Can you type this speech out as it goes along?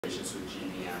patients with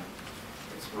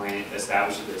GBM.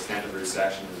 Establish the extent of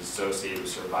resection is associated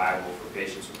with survival for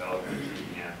patients with elevated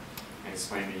GBM, and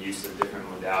explain the use of different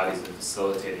modalities in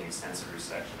facilitating extensive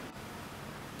resection.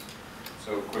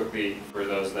 So quickly, for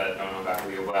those that don't know about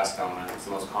glioblastoma, it's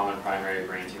the most common primary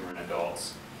brain tumor in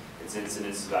adults. Its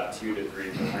incidence is about 2 to 3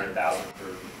 per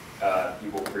 100,000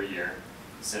 people per year.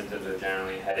 The symptoms are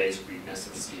generally headaches, weakness,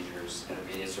 and seizures, and the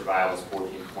median survival is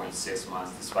 14.6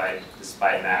 months despite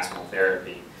maximal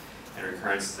therapy, and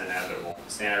recurrence is inevitable.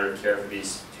 The standard of care for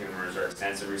these tumors are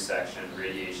extensive resection,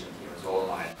 radiation,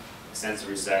 temozolomide. Extensive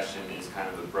resection is kind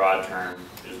of a broad term.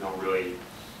 There's no really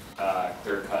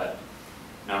clear-cut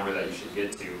number that you should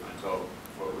get to until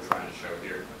what we're trying to show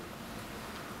here.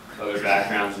 Other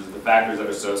backgrounds is the factors that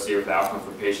are associated with outcome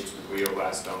for patients with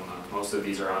glioblastoma. Most of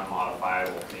these are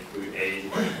unmodifiable and include age,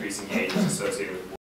 or increasing age is associated with